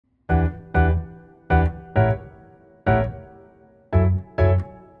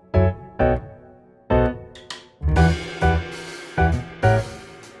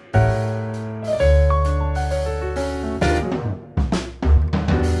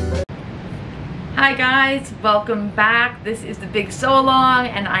Hi guys, welcome back. This is the Big Sew Along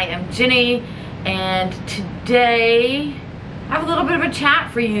and I am Ginny, and today I have a little bit of a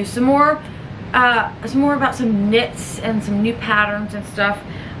chat for you. Some more about some knits and some new patterns and stuff.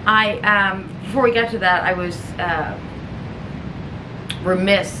 Before we get to that, I was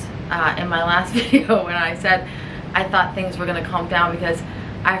remiss in my last video when I said I thought things were gonna calm down because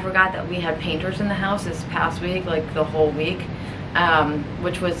I forgot that we had painters in the house this past week, like the whole week.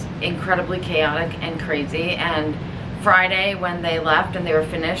 Which was incredibly chaotic and crazy, and Friday when they left and they were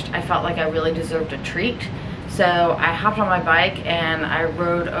finished, I felt like I really deserved a treat. So I hopped on my bike and I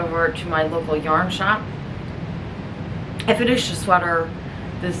rode over to my local yarn shop. I finished a sweater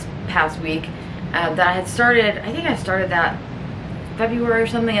this past week that I had started, I think I started that February or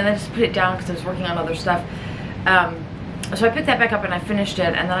something, and then just put it down because I was working on other stuff. So I picked that back up and I finished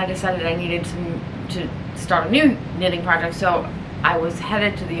it, and then I decided I needed to start a new knitting project. So I was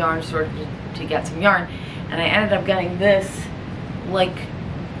headed to the yarn store to get some yarn, and I ended up getting this like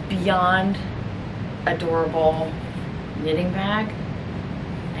beyond adorable knitting bag.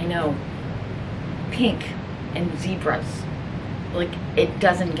 I know, pink and zebras, like it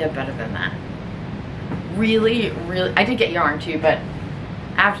doesn't get better than that. Really, I did get yarn too, but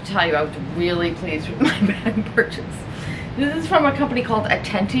I have to tell you I was really pleased with my bag purchase. This is from a company called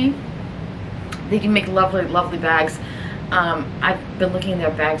Atenti. They can make lovely bags. I've been looking at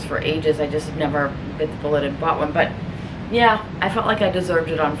their bags for ages. I just have never bit the bullet and bought one, but yeah, I felt like I deserved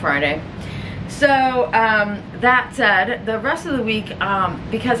it on Friday. So that said, the rest of the week,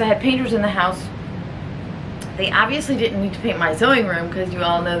 because I had painters in the house, they obviously didn't need to paint my sewing room because you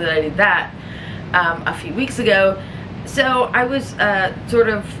all know that I did that a few weeks ago. So I was sort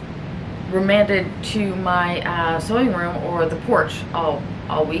of remanded to my sewing room or the porch all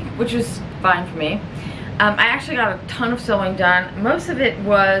week, which was fine for me. I actually got a ton of sewing done. Most of it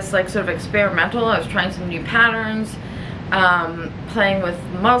was like sort of experimental. I was trying some new patterns, playing with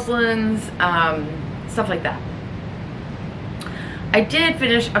muslins, stuff like that. I did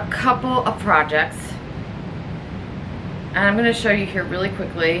finish a couple of projects, and I'm going to show you here really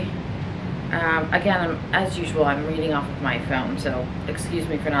quickly. Again, as usual, I'm reading off of my phone, so excuse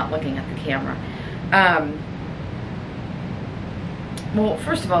me for not looking at the camera. Well,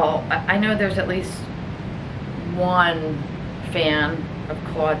 first of all, I know there's at least one fan of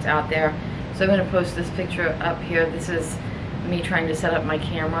Claude's out there, so I'm going to post this picture up here. This is me trying to set up my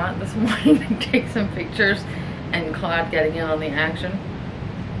camera this morning to take some pictures, and Claude getting in on the action.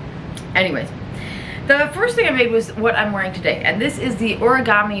 Anyways, the first thing I made was what I'm wearing today, and this is the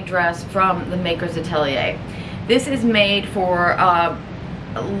origami dress from the Maker's Atelier. This is made for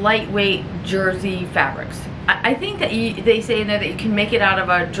lightweight jersey fabrics. I think that they say in there that you can make it out of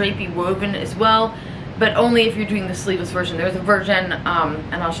a drapey woven as well, but only if you're doing the sleeveless version. There's a version,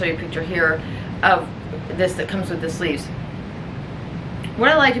 and I'll show you a picture here of this that comes with the sleeves.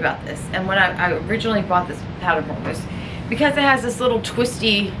 What I liked about this, and when I originally bought this pattern for, was because it has this little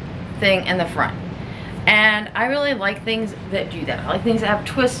twisty thing in the front. And I really like things that do that. I like things that have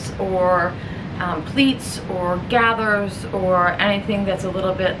twists or pleats or gathers or anything that's a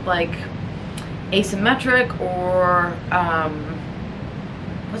little bit like asymmetric, or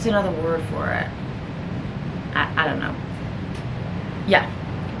what's another word for it? I don't know. Yeah,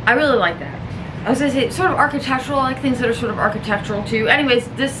 I really like that. I was gonna say sort of architectural. I like things that are sort of architectural too. Anyways,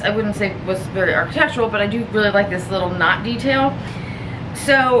 this I wouldn't say was very architectural, but I do really like this little knot detail.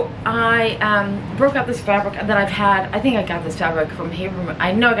 So I broke up this fabric that I've had. I think I got this fabric from Haberman.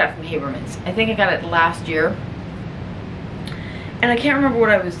 I know I got it from Haberman's. I think I got it last year, and I can't remember what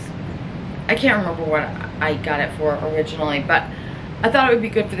I got it for originally, but I thought it would be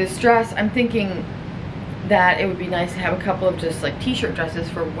good for this dress. I'm thinking that it would be nice to have a couple of just like t-shirt dresses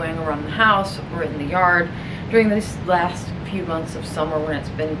for wearing around the house or in the yard during this last few months of summer when it's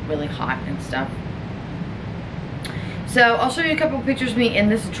been really hot and stuff. So I'll show you a couple of pictures of me in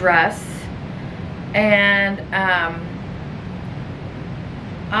this dress, and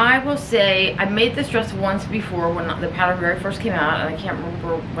I will say I made this dress once before when the pattern very first came out, and I can't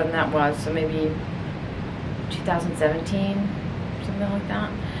remember when that was, so maybe 2017, something like that.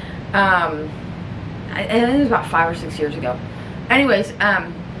 I think it was about 5 or 6 years ago. Anyways,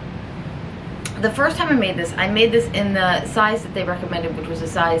 the first time I made this in the size that they recommended, which was a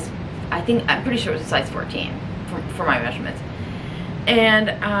size, I'm pretty sure it was a size 14 for my measurements. And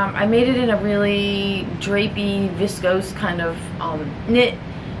I made it in a really drapey, viscose kind of knit,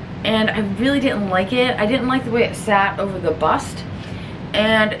 and I really didn't like it. I didn't like the way it sat over the bust.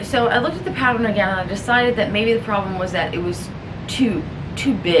 And so I looked at the pattern again, and I decided that maybe the problem was that it was too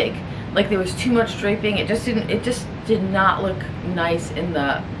big. Like there was too much draping. It just did not look nice in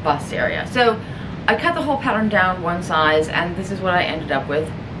the bust area. So I cut the whole pattern down one size, and this is what I ended up with,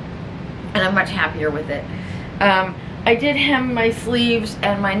 and I'm much happier with it. I did hem my sleeves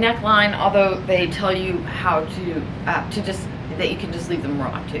and my neckline, although they tell you how to that you can just leave them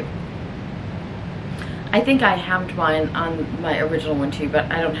raw too. I think I hemmed mine on my original one too,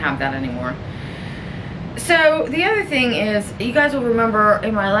 but I don't have that anymore. So the other thing is, you guys will remember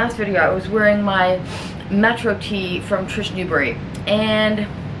in my last video I was wearing my Metro tee from Trish Newbery, and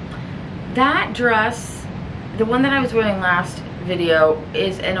that dress, the one that I was wearing last video,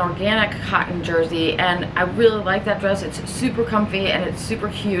 is an organic cotton jersey, and I really like that dress. It's super comfy and it's super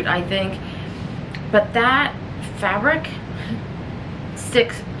cute, I think, but that fabric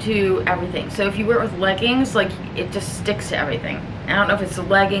sticks to everything. So if you wear it with leggings, like, it just sticks to everything. I don't know if it's the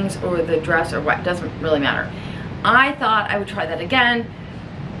leggings or the dress or what, it doesn't really matter. I thought I would try that again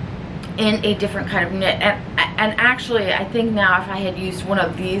in a different kind of knit, and actually I think now if I had used one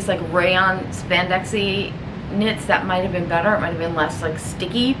of these like rayon spandexy knits, that might have been better. It might have been less like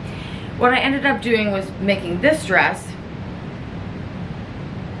sticky. What I ended up doing was making this dress,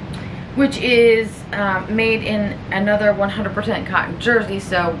 which is made in another 100% cotton jersey.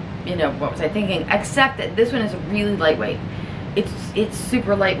 So, you know, what was I thinking? Except that this one is really lightweight. It's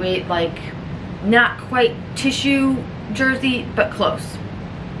super lightweight, like not quite tissue jersey, but close.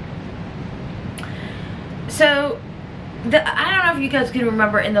 So I don't know if you guys can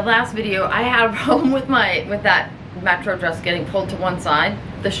remember, in the last video I had a problem with that Metro dress getting pulled to one side,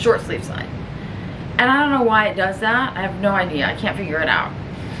 the short sleeve side. And I don't know why it does that. I have no idea. I can't figure it out.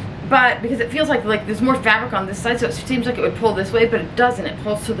 But because it feels like there's more fabric on this side, so it seems like it would pull this way, but it doesn't. It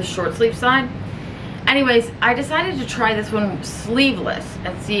pulls to the short sleeve side. Anyways, I decided to try this one sleeveless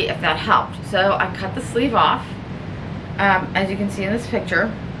and see if that helped. So I cut the sleeve off, as you can see in this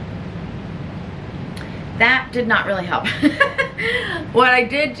picture. That did not really help. What I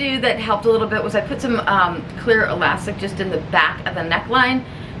did do that helped a little bit was I put some clear elastic just in the back of the neckline,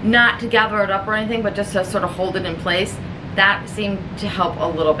 not to gather it up or anything, but just to sort of hold it in place. That seemed to help a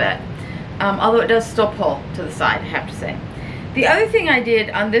little bit, although it does still pull to the side, I have to say. The other thing I did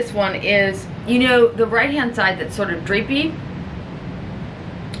on this one is, you know, the right hand side that's sort of drapey,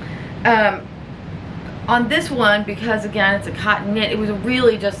 on this one, because again it's a cotton knit, it was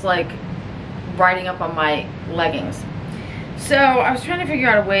really just like riding up on my leggings. So I was trying to figure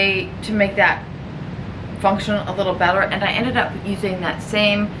out a way to make that function a little better, and I ended up using that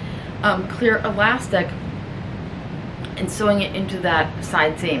same clear elastic and sewing it into that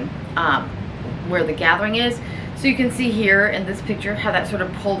side seam where the gathering is. So you can see here in this picture how that sort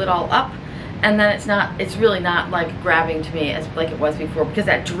of pulled it all up, and then it's really not like grabbing to me as like it was before, because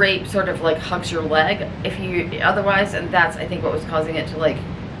that drape sort of like hugs your leg if you otherwise, and that's I think what was causing it to like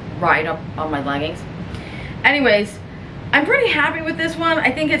ride up on my leggings. Anyways, I'm pretty happy with this one.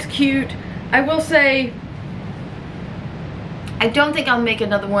 I think it's cute. I will say I don't think I'll make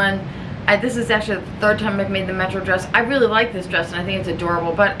another one. This is actually the third time I've made the Metro dress. I really like this dress and I think it's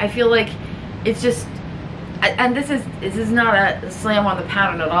adorable, but I feel like it's just, and this is not a slam on the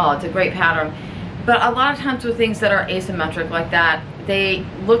pattern at all. It's a great pattern, but a lot of times with things that are asymmetric like that, they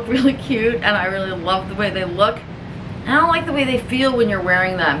look really cute and I really love the way they look. And I don't like the way they feel when you're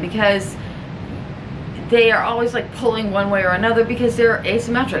wearing them, because they are always like pulling one way or another because they're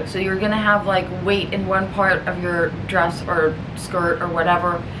asymmetric. So you're gonna have like weight in one part of your dress or skirt or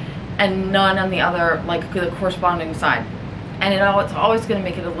whatever, and none on the other, like the corresponding side. And it's always gonna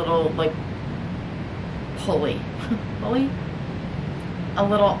make it a little like pulley, a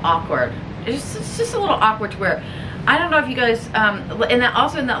little awkward. It's just a little awkward to wear. I don't know if you guys,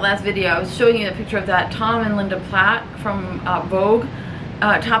 also in that last video, I was showing you a picture of that Tom and Linda Platt from Vogue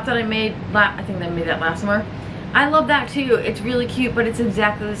top that I made, I think they made that last summer. I love that too. It's really cute, but it's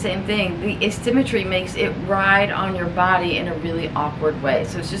exactly the same thing. The asymmetry makes it ride on your body in a really awkward way,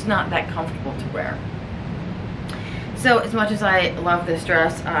 so it's just not that comfortable to wear. So as much as I love this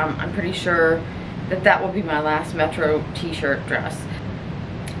dress, I'm pretty sure that will be my last Metro t-shirt dress.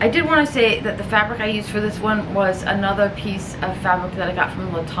 I did want to say that the fabric I used for this one was another piece of fabric that I got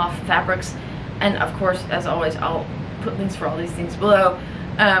from Latoff Fabrics, and of course, as always, I'll put links for all these things below.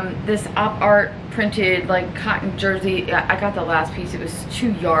 This op art printed like cotton jersey, I got the last piece. It was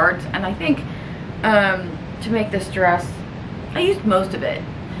 2 yards, and I think to make this dress I used most of it.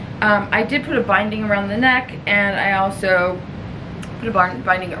 I did put a binding around the neck, and I also put a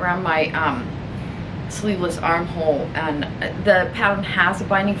binding around my sleeveless armhole, and the pattern has a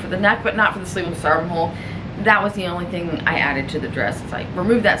binding for the neck but not for the sleeveless armhole. That was the only thing I added to the dress. It's like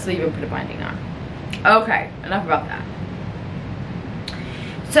remove that sleeve and put a binding on. Okay, enough about that.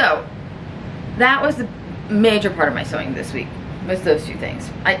 So that was the major part of my sewing this week. was those two things.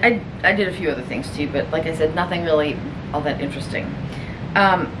 I did a few other things too, but like I said, nothing really all that interesting.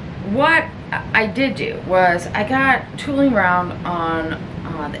 What I did do was I got tooling around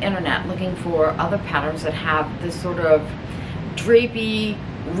on the internet looking for other patterns that have this sort of drapey,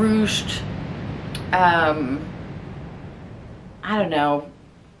 ruched, I don't know,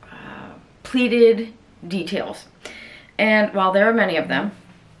 pleated details. And while there are many of them,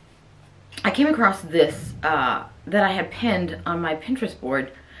 I came across this that I had pinned on my Pinterest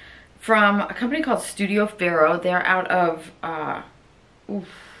board from a company called Faro. They're out of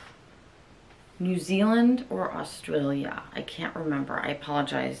New Zealand or Australia. I can't remember. I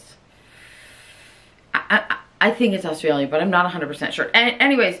apologize. I think it's Australia, but I'm not 100% sure.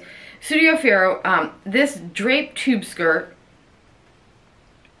 Anyways, Faro, this draped tube skirt.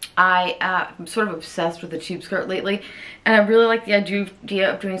 I'm sort of obsessed with the tube skirt lately, and I really like the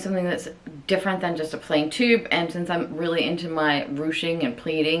idea of doing something that's different than just a plain tube. And since I'm really into my ruching and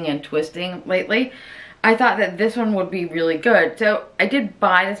pleating and twisting lately, I thought that this one would be really good. So I did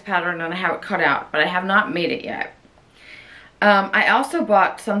buy this pattern and I have it cut out, but I have not made it yet. I also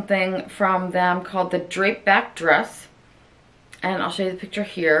bought something from them called the drape back dress, and I'll show you the picture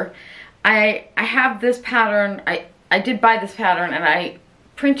here. I have this pattern. I did buy this pattern, and I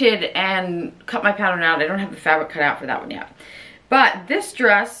printed and cut my pattern out. I don't have the fabric cut out for that one yet. But this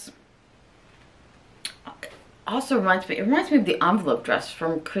dress also reminds me of the envelope dress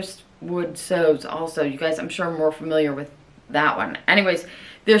from Cris Sews also. You guys, I'm sure, are more familiar with that one. Anyways,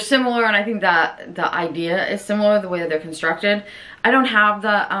 they're similar, and I think that the idea is similar, the way they're constructed. I don't have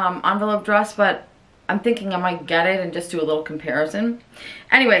the envelope dress, but I'm thinking I might get it and just do a little comparison.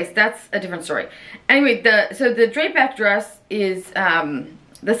 Anyways, that's a different story. Anyway, so the drape back dress is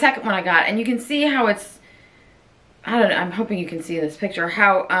the second one I got, and you can see how it's, I don't know, I'm hoping you can see in this picture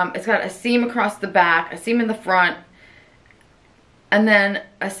how it's got a seam across the back, a seam in the front, and then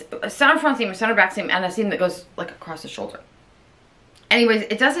a center front seam, a center back seam, and a seam that goes like across the shoulder. Anyways,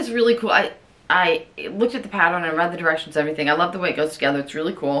 it does this really cool, I looked at the pattern and read the directions, everything. I love the way it goes together. It's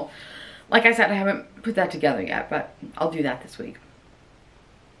really cool. Like I said, I haven't put that together yet, but I'll do that this week.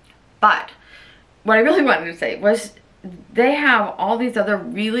 But what I really wanted to say was they have all these other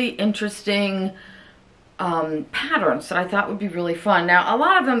really interesting patterns that I thought would be really fun. Now, a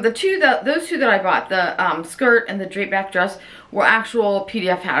lot of them, those two that I bought, the skirt and the drape back dress, were actual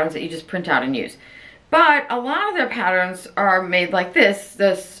PDF patterns that you just print out and use. But a lot of their patterns are made like this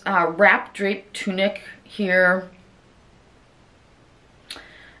wrap drape tunic here,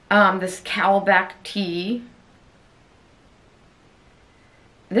 this cowl back tee,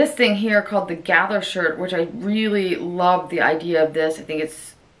 this thing here called the gather shirt, which I really love the idea of this. I think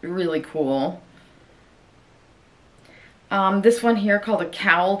it's really cool. This one here called a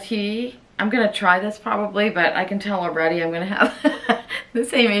cowl tee. I'm gonna try this probably, but I can tell already I'm gonna have the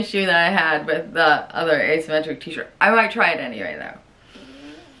same issue that I had with the other asymmetric t-shirt. I might try it anyway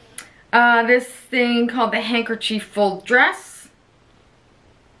though. This thing called the handkerchief full dress.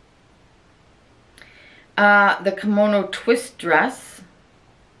 The kimono twist dress.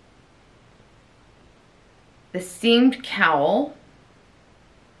 The seamed cowl.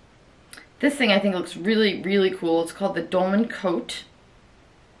 This thing I think looks really, really cool. It's called the dolman coat.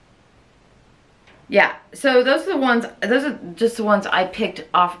 Yeah, so those are just the ones I picked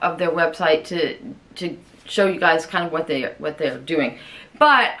off of their website to show you guys kind of what they're doing.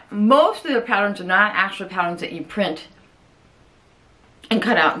 But most of their patterns are not actual patterns that you print and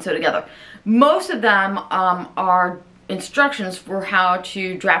cut out and sew together. Most of them are instructions for how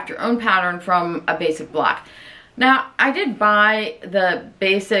to draft your own pattern from a basic block. Now, I did buy the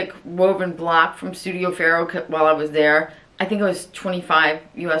basic woven block from Faro while I was there. I think it was $25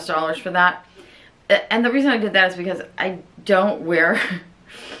 US for that. And the reason I did that is because I don't wear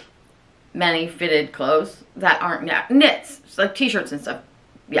many fitted clothes that aren't knits. It's like t-shirts and stuff,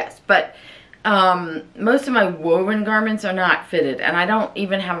 yes. But most of my woven garments are not fitted. And I don't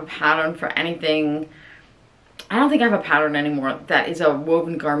even have a pattern for anything. I don't think I have a pattern anymore that is a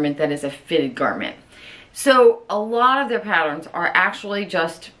woven garment that is a fitted garment. So a lot of their patterns are actually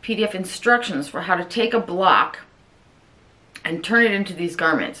just PDF instructions for how to take a block and turn it into these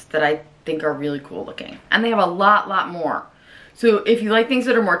garments that I think are really cool looking. And they have a lot more. So if you like things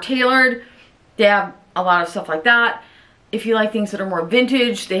that are more tailored, they have a lot of stuff like that. If you like things that are more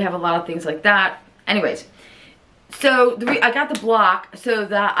vintage, they have a lot of things like that. Anyways, so I got the block so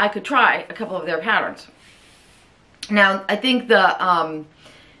that I could try a couple of their patterns. Now, I think I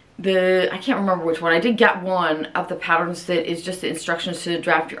can't remember which one. I did get one of the patterns that is just the instructions to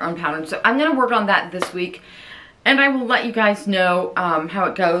draft your own pattern. So I'm going to work on that this week. And I will let you guys know how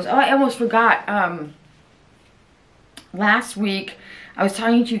it goes. Oh, I almost forgot. last week I was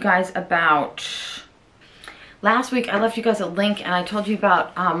talking to you guys about, last week I left you guys a link and I told you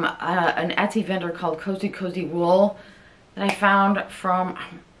about an Etsy vendor called Cozy Wool that I found from,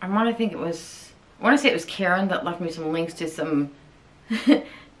 I want to say it was Karen that left me some links to some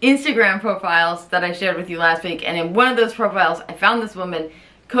Instagram profiles that I shared with you last week, and in one of those profiles I found this woman,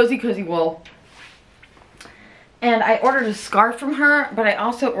 Cozy Wool, and I ordered a scarf from her, but I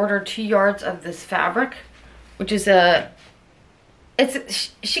also ordered 2 yards of this fabric, which is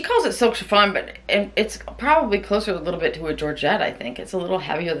she calls it silk chiffon, but it's probably closer a little bit to a Georgette, I think. It's a little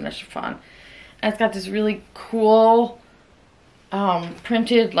heavier than a chiffon. And it's got this really cool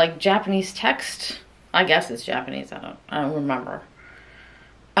printed like Japanese text. I guess it's Japanese, I don't remember.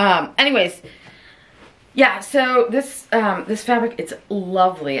 Anyways, yeah, so this fabric, it's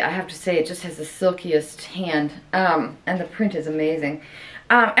lovely. I have to say, it just has the silkiest hand, and the print is amazing.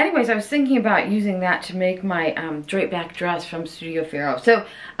 Anyways, I was thinking about using that to make my drape back dress from Studio Faro. So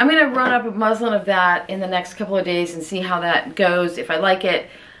I'm going to run up a muslin of that in the next couple of days and see how that goes. If I like it,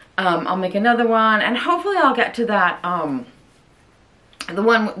 I'll make another one, and hopefully I'll get to that, the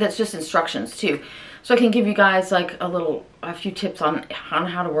one that's just instructions too. So I can give you guys like a few tips on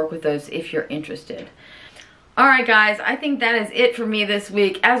how to work with those if you're interested. Alright guys, I think that is it for me this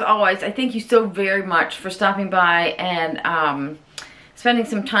week. As always, I thank you so very much for stopping by and spending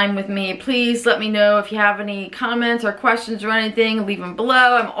some time with me. Please let me know if you have any comments or questions or anything. Leave them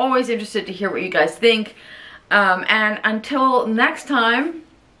below. I'm always interested to hear what you guys think. And until next time,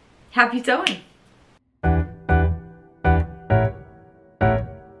 happy sewing.